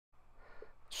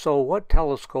So what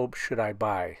telescope should I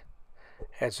buy?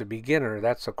 As a beginner,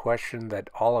 that's a question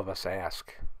that all of us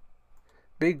ask.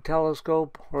 Big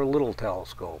telescope or little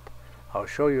telescope? I'll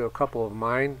show you a couple of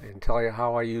mine and tell you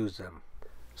how I use them.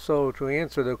 So to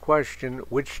answer the question,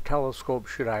 which telescope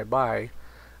should I buy?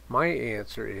 My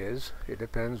answer is, it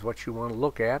depends what you want to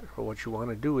look at or what you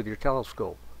want to do with your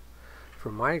telescope.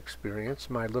 From my experience,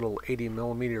 my little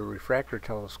 80mm refractor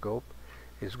telescope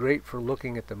is great for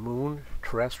looking at the moon,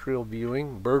 terrestrial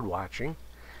viewing, bird watching.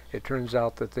 It turns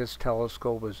out that this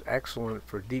telescope is excellent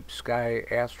for deep sky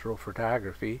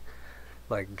astrophotography,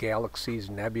 like galaxies,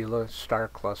 nebula, star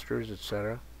clusters,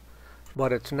 etc.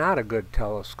 But it's not a good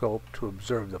telescope to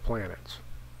observe the planets.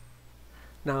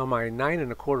 Now, my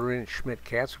 9¼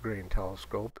 Schmidt-Cassegrain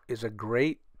telescope is a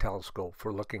great telescope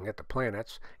for looking at the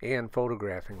planets and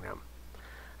photographing them.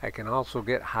 I can also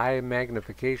get high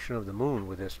magnification of the moon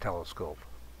with this telescope.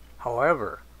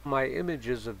 However, my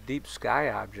images of deep sky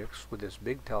objects with this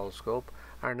big telescope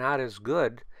are not as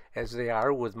good as they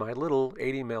are with my little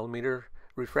 80mm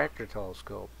refractor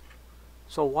telescope.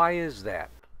 So why is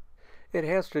that? It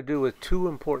has to do with two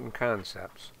important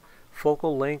concepts: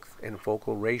 focal length and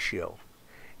focal ratio.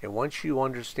 And once you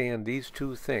understand these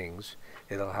two things,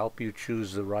 it'll help you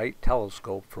choose the right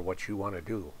telescope for what you want to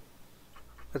do.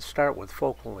 Let's start with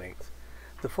focal length.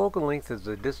 The focal length is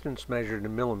the distance measured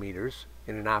in millimeters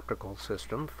in an optical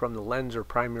system from the lens or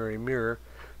primary mirror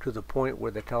to the point where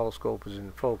the telescope is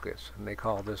in focus, and they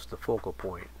call this the focal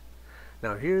point.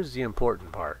 Now here's the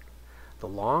important part. The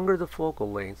longer the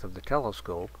focal length of the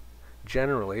telescope,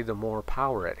 generally the more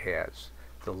power it has.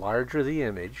 The larger the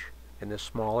image and the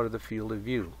smaller the field of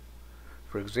view.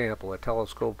 For example, a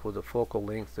telescope with a focal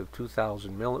length of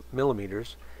 2000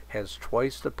 millimeters has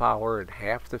twice the power and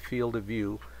half the field of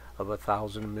view of a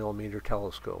 1000mm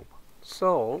telescope.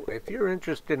 So, if you're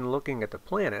interested in looking at the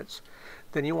planets,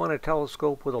 then you want a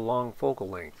telescope with a long focal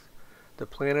length. The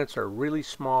planets are really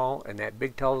small, and that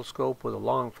big telescope with a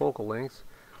long focal length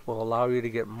will allow you to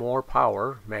get more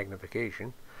power,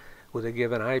 magnification, with a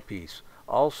given eyepiece.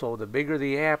 Also, the bigger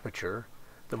the aperture,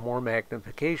 the more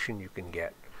magnification you can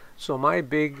get. So my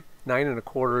big 9¼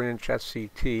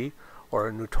 SCT, or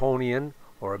a Newtonian,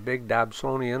 or a big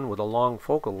Dobsonian with a long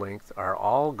focal length are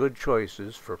all good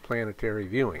choices for planetary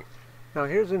viewing. Now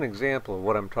here's an example of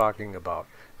what I'm talking about.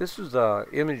 This is the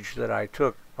image that I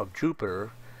took of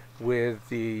Jupiter with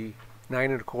the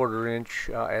 9¼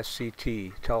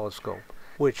 SCT telescope,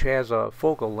 which has a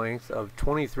focal length of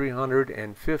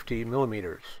 2350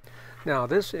 millimeters. Now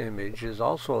this image is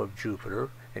also of Jupiter,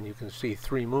 and you can see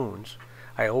 3 moons.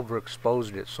 I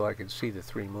overexposed it so I could see the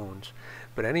 3 moons.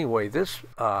 But anyway, this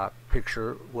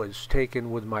picture was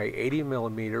taken with my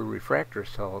 80mm refractor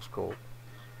telescope.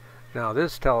 Now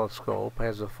this telescope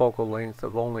has a focal length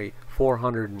of only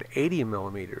 480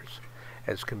 millimeters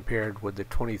as compared with the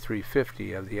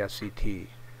 2350 of the SCT.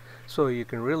 So you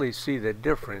can really see the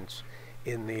difference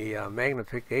in the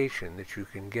magnification that you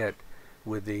can get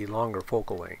with the longer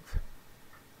focal length.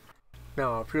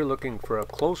 Now if you're looking for a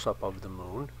close-up of the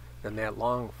moon, then that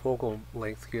long focal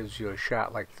length gives you a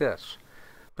shot like this.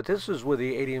 But this is with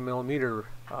the 80mm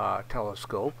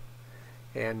telescope,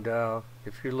 and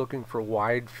if you're looking for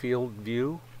wide field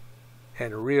view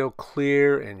and a real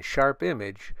clear and sharp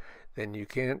image, then you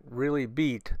can't really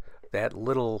beat that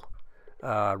little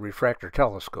refractor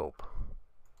telescope.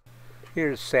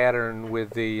 Here's Saturn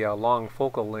with the long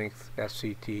focal length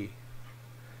SCT,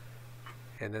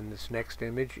 and then this next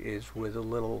image is with a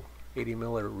little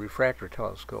 80mm refractor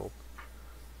telescope.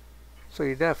 So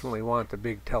you definitely want the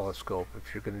big telescope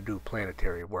if you're going to do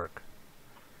planetary work.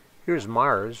 Here's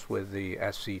Mars with the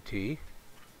SCT.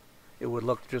 It would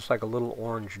look just like a little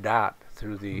orange dot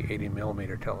through the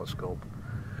 80mm telescope.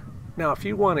 Now if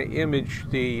you want to image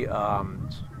the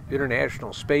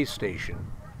International Space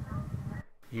Station,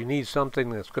 you need something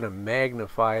that's going to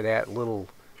magnify that little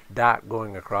dot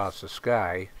going across the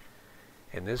sky.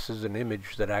 And this is an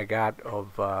image that I got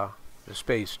of the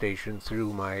space station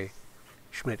through my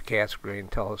Schmidt-Cassegrain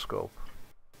telescope.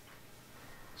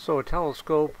 So a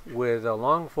telescope with a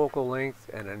long focal length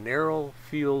and a narrow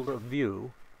field of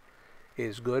view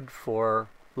is good for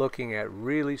looking at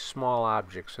really small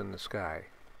objects in the sky.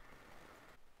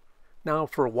 Now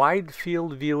for wide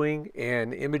field viewing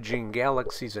and imaging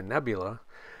galaxies and nebula,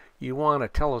 you want a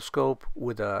telescope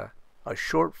with a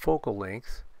short focal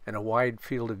length and a wide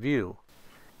field of view.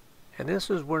 And this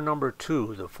is where number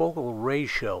 2, the focal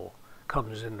ratio,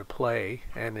 comes into play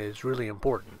and is really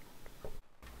important.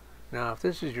 Now if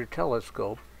this is your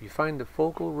telescope, you find the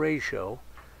focal ratio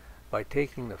by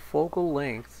taking the focal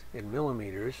length in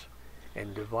millimeters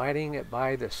and dividing it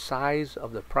by the size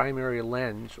of the primary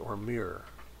lens or mirror.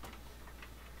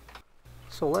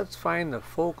 So let's find the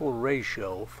focal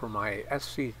ratio for my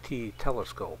SCT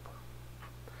telescope.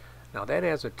 Now that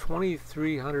has a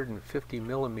 2350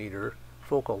 millimeter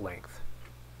focal length.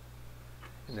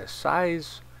 And the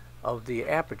size of the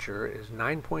aperture is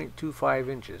 9.25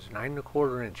 inches,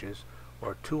 9¼ inches,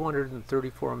 or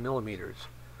 234 millimeters.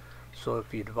 So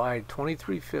if you divide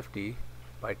 2350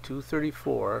 by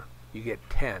 234, you get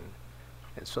 10.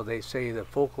 And so they say the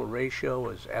focal ratio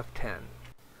is f10.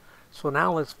 So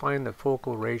now let's find the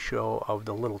focal ratio of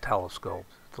the little telescope,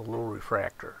 the little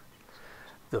refractor.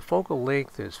 The focal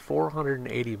length is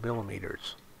 480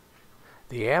 millimeters.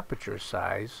 The aperture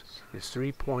size is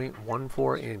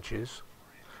 3.14 inches,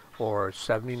 or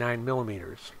 79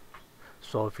 millimeters.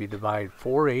 So if you divide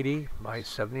 480 by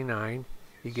 79,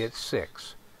 you get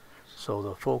 6. So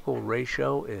the focal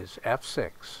ratio is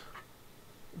f6.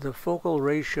 The focal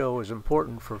ratio is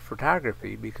important for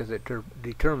photography because it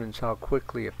determines how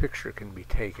quickly a picture can be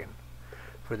taken.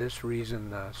 For this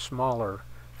reason, the smaller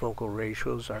focal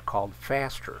ratios are called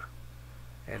faster,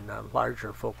 and the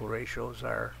larger focal ratios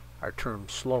are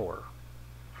termed slower.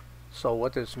 So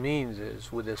what this means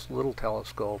is, with this little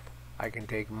telescope, I can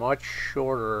take much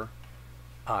shorter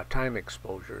time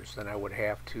exposures than I would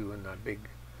have to in the big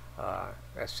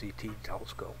SCT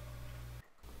telescope.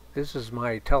 This is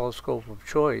my telescope of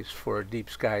choice for deep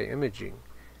sky imaging.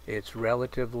 It's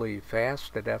relatively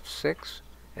fast at f6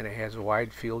 and it has a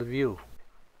wide field of view.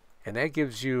 And that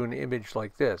gives you an image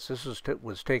like this. This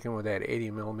was taken with that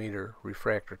 80 millimeter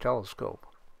refractor telescope.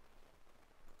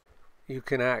 You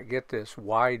cannot get this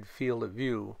wide field of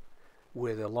view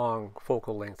with a long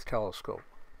focal length telescope.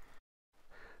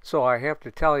 So I have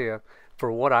to tell you,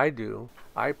 for what I do,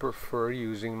 I prefer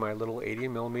using my little 80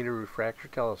 millimeter refractor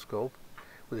telescope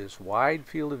with this wide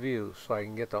field of view, so I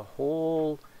can get the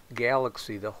whole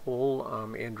galaxy, the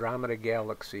whole Andromeda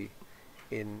galaxy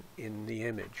in the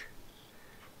image.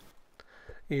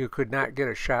 You could not get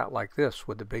a shot like this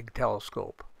with the big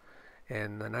telescope.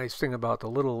 And the nice thing about the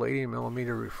little 80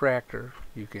 millimeter refractor,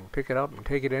 you can pick it up and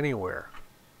take it anywhere.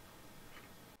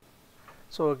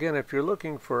 So again, if you're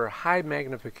looking for high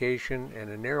magnification and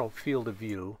a narrow field of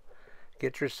view,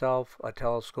 get yourself a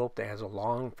telescope that has a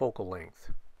long focal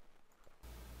length.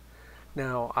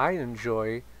 Now, I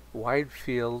enjoy wide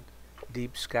field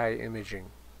deep sky imaging,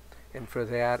 and for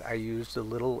that I use the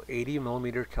little 80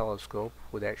 millimeter telescope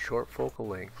with that short focal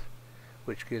length,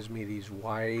 which gives me these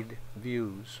wide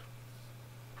views.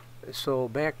 So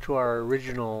back to our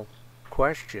original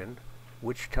question,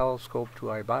 which telescope do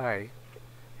I buy?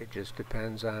 It just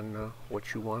depends on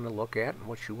what you want to look at and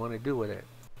what you want to do with it.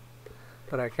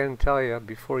 But I can tell you,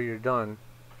 before you're done,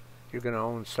 you're going to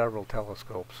own several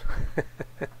telescopes.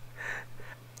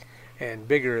 And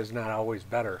bigger is not always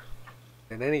better.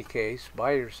 In any case,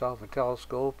 buy yourself a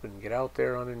telescope and get out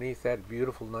there underneath that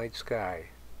beautiful night sky.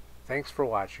 Thanks for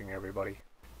watching, everybody.